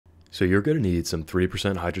So you're going to need some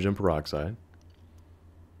 3% hydrogen peroxide,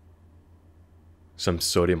 some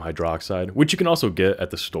sodium hydroxide, which you can also get at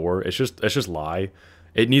the store. It's just lye.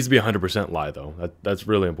 It needs to be 100% lye though. That's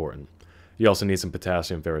really important. You also need some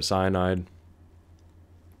potassium ferrocyanide,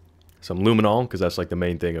 some luminol, because that's like the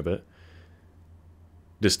main thing of it,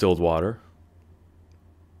 distilled water,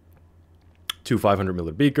 2 500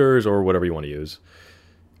 ml beakers or whatever you want to use,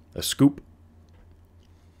 a scoop,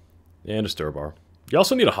 and a stir bar. You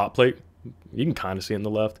also need a hot plate. You can kind of see it on the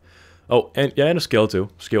left. Oh, and a scale too.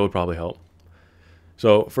 Scale would probably help.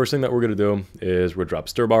 So first thing that we're going to do is we're going to drop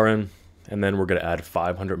stir bar in, and then we're going to add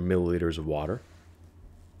 500 milliliters of water.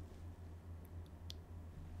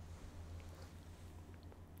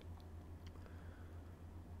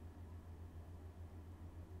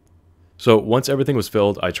 So once everything was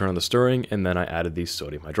filled, I turned on the stirring, and then I added the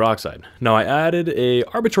sodium hydroxide. Now I added a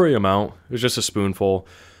arbitrary amount. It was just a spoonful.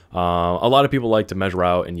 A lot of people like to measure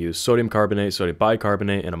out and use sodium carbonate, sodium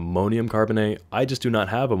bicarbonate, and ammonium carbonate. I just do not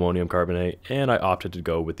have ammonium carbonate, and I opted to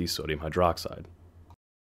go with the sodium hydroxide.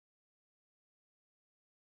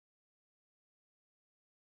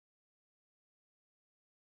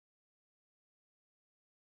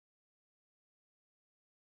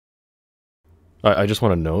 I just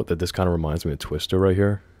want to note that this kind of reminds me of Twister right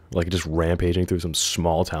here. Like just rampaging through some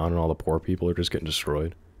small town and all the poor people are just getting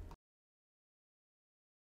destroyed.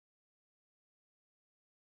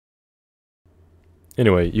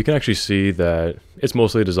 Anyway, you can actually see that it's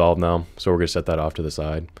mostly dissolved now, so we're going to set that off to the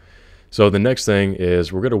side. So the next thing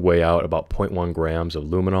is we're going to weigh out about 0.1 grams of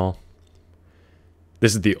luminol.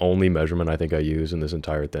 This is the only measurement I think I use in this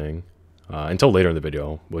entire thing, until later in the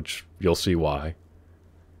video, which you'll see why.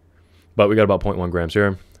 But we got about 0.1 grams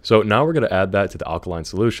here. So now we're going to add that to the alkaline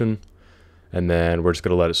solution, and then we're just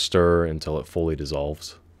going to let it stir until it fully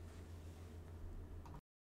dissolves.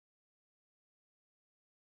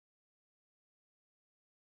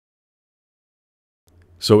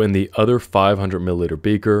 So in the other 500 milliliter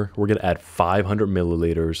beaker, we're going to add 500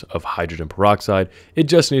 milliliters of hydrogen peroxide. It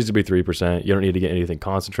just needs to be 3%. You don't need to get anything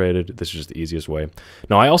concentrated. This is just the easiest way.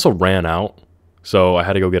 Now I also ran out, so I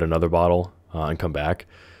had to go get another bottle and come back.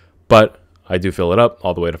 But I do fill it up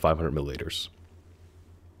all the way to 500 milliliters.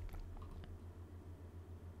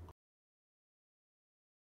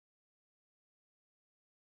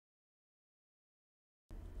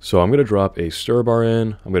 So I'm going to drop a stir bar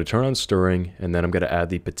in, I'm going to turn on stirring, and then I'm going to add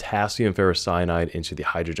the potassium ferrocyanide into the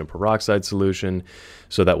hydrogen peroxide solution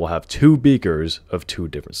so that we'll have 2 beakers of 2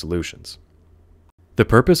 different solutions. The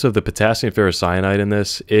purpose of the potassium ferrocyanide in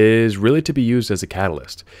this is really to be used as a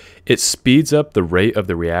catalyst. It speeds up the rate of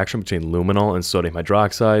the reaction between luminol and sodium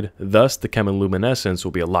hydroxide, thus the chemiluminescence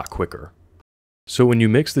will be a lot quicker. So when you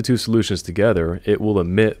mix the 2 solutions together, it will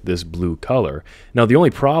emit this blue color. Now the only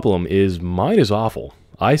problem is mine is awful.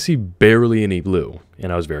 I see barely any blue,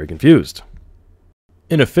 and I was very confused.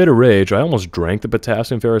 In a fit of rage, I almost drank the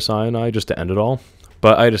potassium ferrocyanide just to end it all,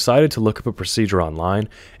 but I decided to look up a procedure online,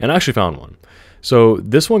 and I actually found one. So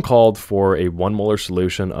this one called for a 1 molar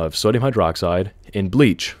solution of sodium hydroxide in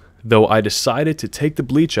bleach, though I decided to take the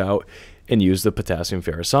bleach out and use the potassium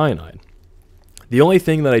ferrocyanide. The only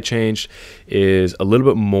thing that I changed is a little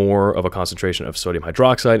bit more of a concentration of sodium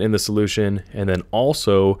hydroxide in the solution, and then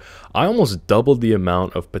also I almost doubled the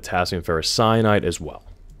amount of potassium ferrocyanide as well.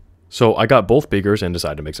 So I got both beakers and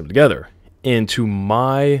decided to mix them together. And to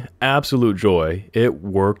my absolute joy, it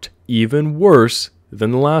worked even worse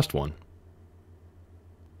than the last one.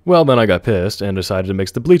 Well, then I got pissed and decided to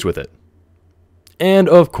mix the bleach with it. And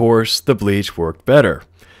of course, the bleach worked better.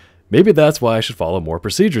 Maybe that's why I should follow more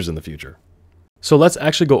procedures in the future. So let's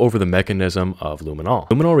actually go over the mechanism of luminol.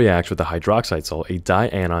 Luminol reacts with the hydroxide salt, a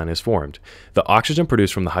dianion is formed. The oxygen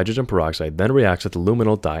produced from the hydrogen peroxide then reacts with the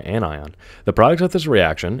luminol dianion. The product of this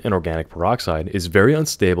reaction, an organic peroxide, is very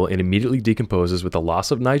unstable and immediately decomposes with the loss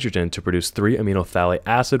of nitrogen to produce 3-aminophthalate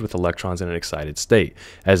acid with electrons in an excited state.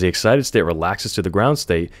 As the excited state relaxes to the ground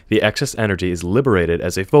state, the excess energy is liberated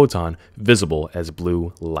as a photon, visible as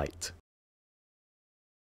blue light.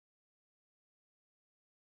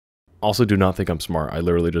 Also, do not think I'm smart. I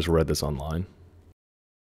literally just read this online.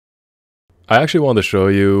 I actually wanted to show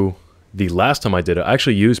you the last time I did it. I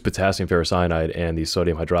actually used potassium ferrocyanide and the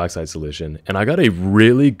sodium hydroxide solution, and I got a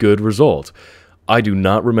really good result. I do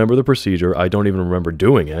not remember the procedure. I don't even remember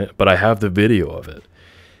doing it, but I have the video of it.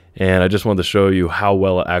 And I just wanted to show you how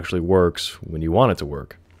well it actually works when you want it to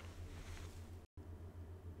work.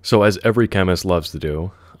 So as every chemist loves to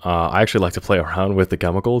do, I actually like to play around with the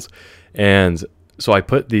chemicals, and so I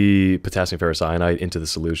put the potassium ferrocyanide into the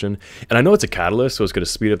solution, and I know it's a catalyst, so it's going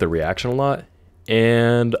to speed up the reaction a lot,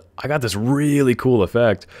 and I got this really cool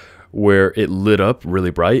effect where it lit up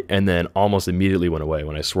really bright and then almost immediately went away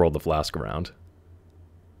when I swirled the flask around.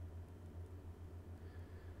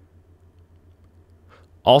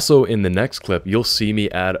 Also, in the next clip, you'll see me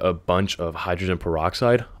add a bunch of hydrogen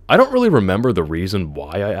peroxide. I don't really remember the reason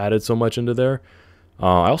why I added so much into there.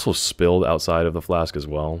 I also spilled outside of the flask as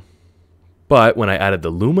well. But when I added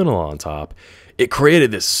the luminol on top, it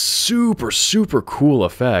created this super, super cool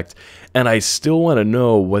effect. And I still want to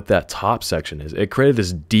know what that top section is. It created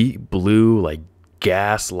this deep blue, like,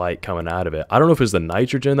 gas light coming out of it. I don't know if it was the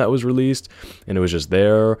nitrogen that was released and it was just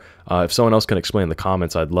there. If someone else can explain in the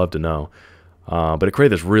comments, I'd love to know. But it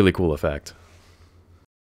created this really cool effect.